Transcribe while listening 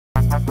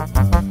Welcome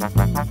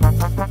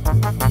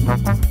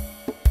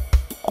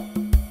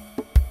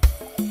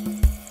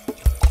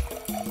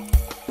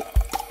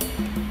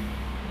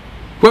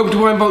to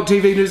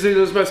WVTV, New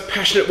Zealand's most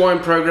passionate wine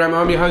programme.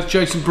 I'm your host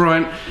Jason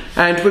Bryant,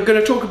 and we're going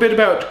to talk a bit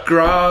about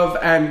Grave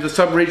and the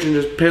sub-region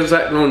of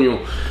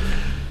Pessac-Leognan,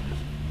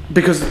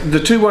 because the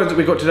two wines that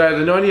we've got today are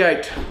the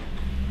 98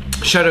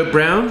 Chateau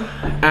Brown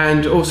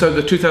and also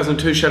the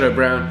 2002 Chateau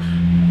Brown.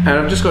 And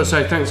I've just got to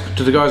say thanks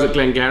to the guys at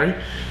Glengarry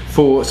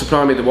for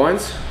supplying me the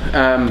wines.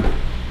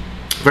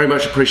 Very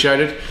much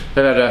appreciated.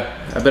 They had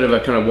a bit of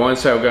a kind of wine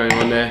sale going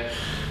on there.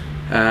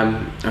 I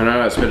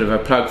know that's a bit of a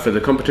plug for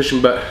the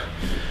competition, but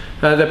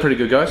they're pretty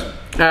good guys.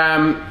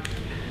 Now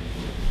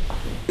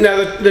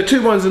the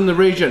two ones in the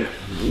region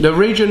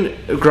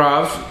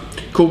Grave,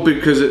 called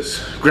because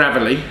it's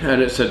gravelly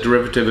and it's a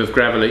derivative of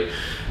gravelly,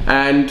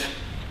 and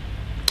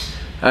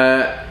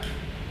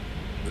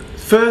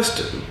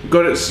first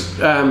got its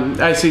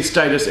AC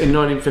status in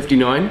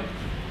 1959.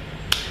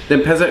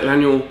 Then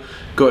Pessac-Leognan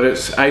got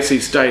its AC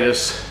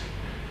status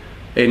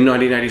in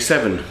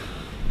 1987.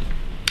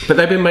 But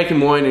they've been making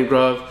wine in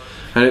Grave,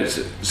 and it's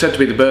said to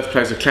be the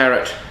birthplace of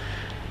claret,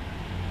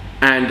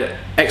 and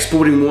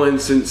exporting wine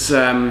since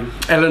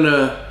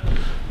Eleanor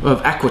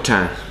of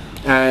Aquitaine,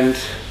 and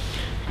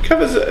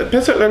covers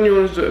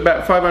Pessac-Leognan is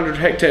about 500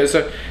 hectares,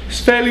 so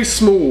it's fairly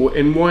small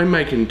in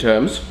winemaking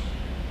terms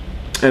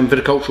and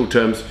viticultural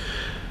terms.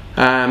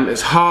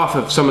 It's half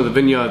of some of the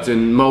vineyards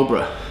in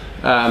Marlborough,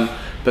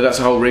 but that's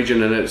a whole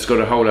region, and it's got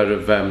a whole load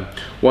of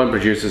wine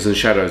producers and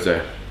chateaus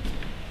there.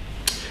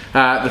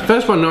 The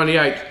first one,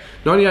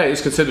 98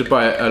 is considered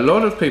by a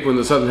lot of people in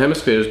the Southern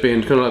Hemisphere as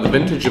being kind of like the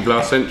vintage of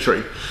last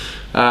century.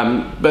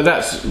 But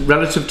that's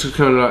relative to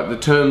kind of like the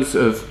terms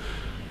of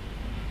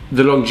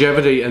the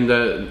longevity and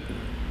the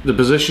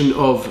position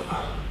of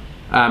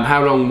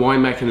how long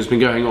winemaking has been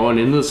going on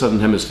in the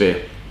Southern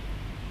Hemisphere.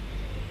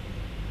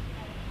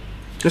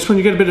 This one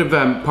you get a bit of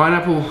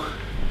pineapple.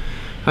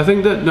 I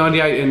think that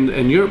 98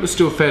 in Europe was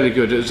still fairly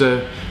good. It was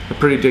a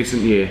pretty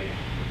decent year.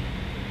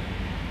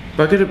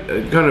 But I get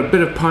a kind of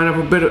bit of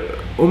pineapple,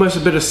 almost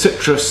a bit of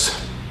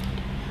citrus,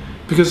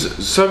 because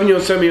Sauvignon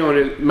Semillon,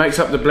 it makes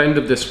up the blend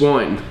of this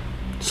wine.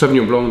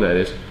 Sauvignon Blanc, that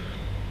is.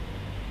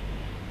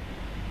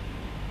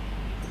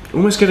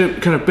 Almost get a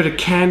kind of bit of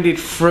candied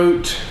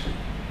fruit,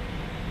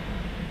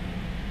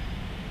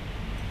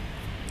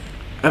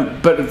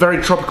 but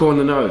very tropical on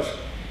the nose.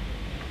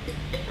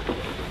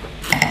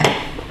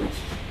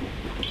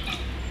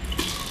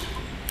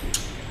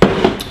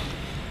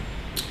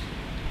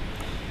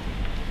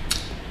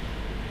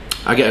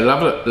 I get a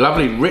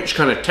lovely rich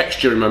kind of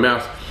texture in my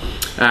mouth.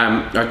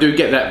 I do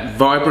get that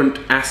vibrant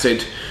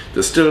acid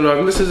that's still alive.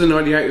 And this is a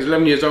 98, it's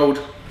 11 years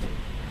old,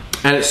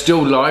 and it's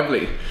still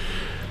lively.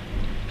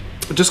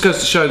 It just goes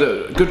to show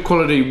that good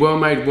quality,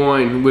 well-made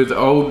wine with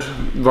old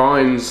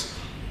vines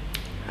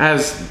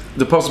has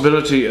the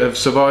possibility of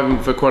surviving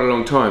for quite a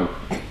long time.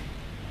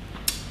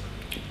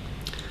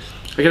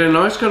 I get a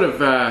nice kind of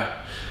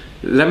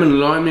lemon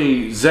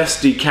limey,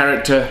 zesty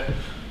character.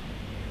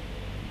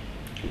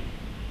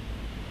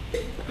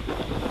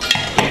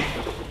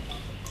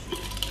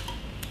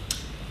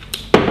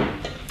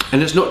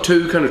 And it's not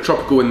too kind of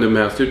tropical in the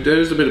mouth. There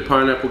is a bit of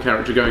pineapple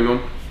character going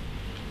on,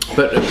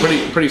 but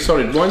pretty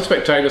solid. Wine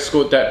Spectator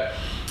scored that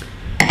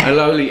a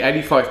lowly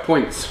 85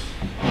 points.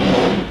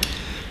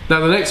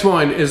 Now the next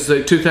wine is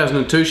the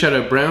 2002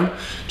 Chateau Brown.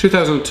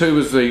 2002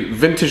 was the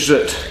vintage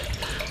that,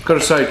 I've got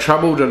to say,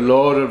 troubled a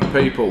lot of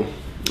people.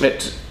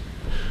 It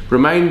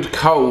remained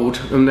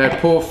cold, and their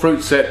poor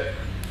fruit set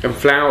and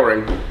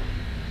flowering,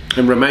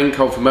 and remained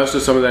cold for most of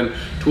the summer. Then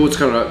towards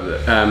kind of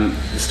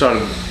the start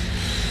of,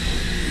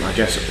 I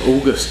guess,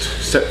 August,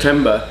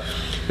 September,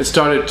 it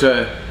started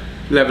to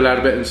level out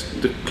a bit, and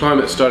the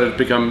climate started to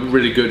become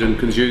really good and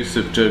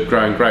conducive to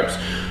growing grapes.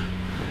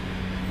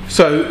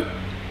 So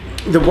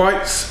the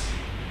whites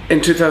in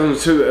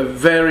 2002 are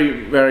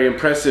very, very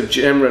impressive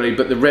generally,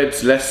 but the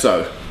reds less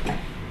so.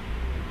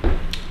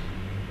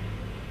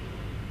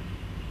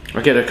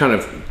 I get a kind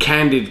of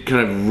candied,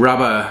 kind of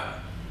rubber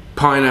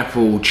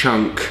pineapple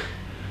chunk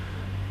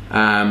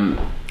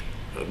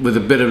with a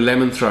bit of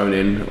lemon thrown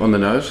in on the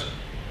nose.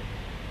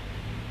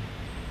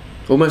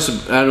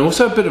 Almost, and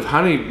also a bit of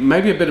honey,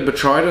 maybe a bit of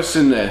botrytis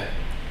in there.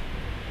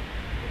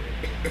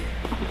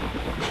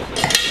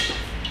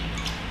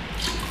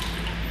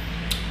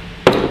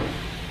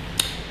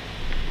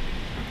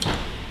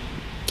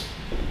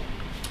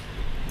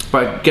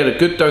 But I get a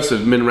good dose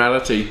of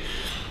minerality.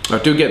 I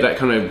do get that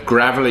kind of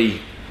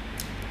gravelly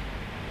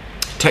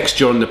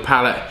texture on the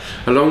palate,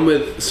 along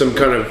with some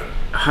kind of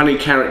honey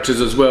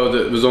characters as well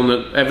that was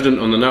evident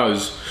on the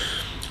nose.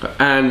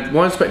 And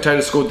Wine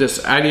Spectator scored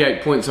this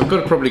 88 points. I've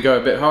got to probably go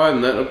a bit higher than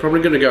that. I'm probably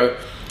going to go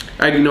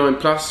 89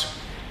 plus.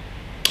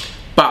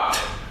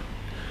 But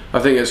I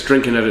think it's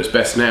drinking at its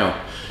best now.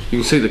 You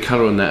can see the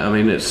colour on that. I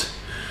mean, it's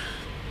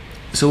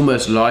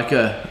almost like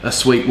a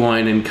sweet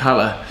wine in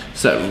colour.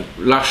 It's that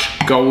lush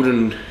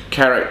golden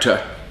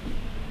character.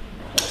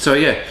 So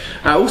yeah,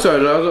 also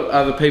a lot of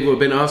other people have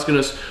been asking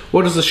us,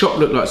 what does the shop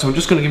look like? So I'm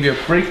just going to give you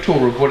a brief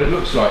tour of what it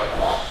looks like.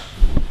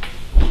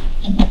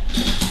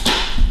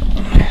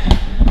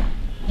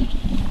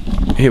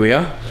 Here we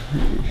are.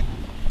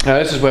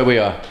 This is where we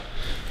are.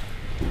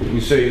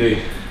 You see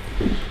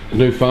the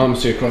new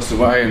pharmacy across the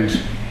way, and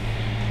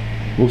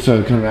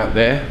also kind of out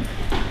there.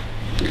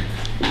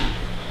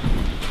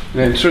 And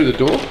then through the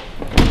door.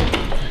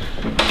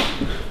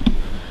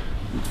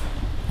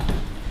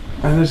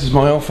 And this is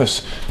my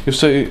office. You'll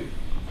see,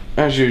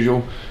 as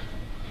usual,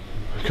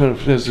 kind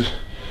of there's the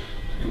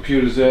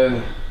computers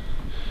there,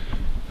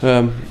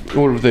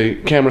 all of the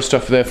camera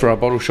stuff there for our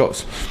bottle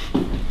shots,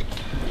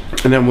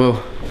 and then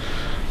we'll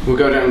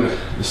go down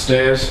the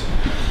stairs.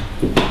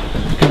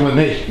 Come with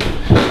me.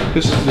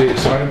 This is the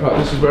exciting part.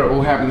 This is where it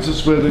all happens.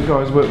 This is where the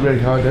guys work really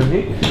hard down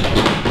here.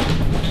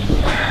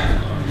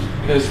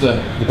 There's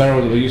the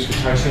barrel that we use for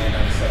tasting.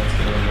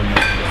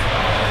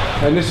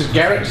 And this is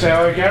Garrett. Say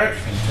hi, Garrett.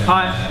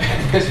 Hi.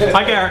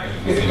 Hi, Garrett.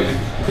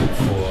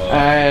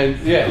 And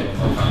yeah,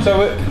 so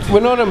we're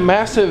not a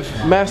massive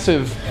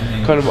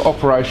kind of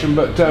operation,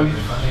 but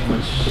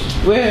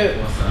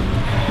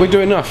we do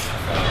enough.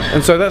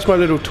 And so that's my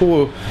little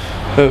tour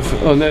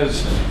of. Oh,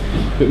 there's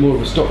a bit more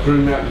of a stock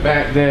room out the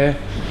back there,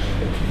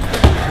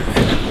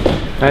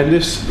 and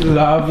this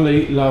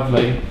lovely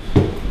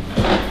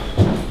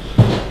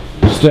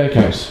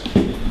staircase.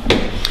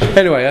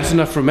 Anyway, that's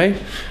enough from me,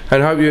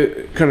 and I hope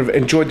you kind of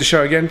enjoyed the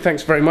show again.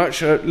 Thanks very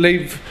much.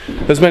 Leave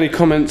as many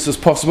comments as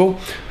possible,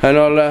 and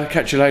I'll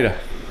catch you later.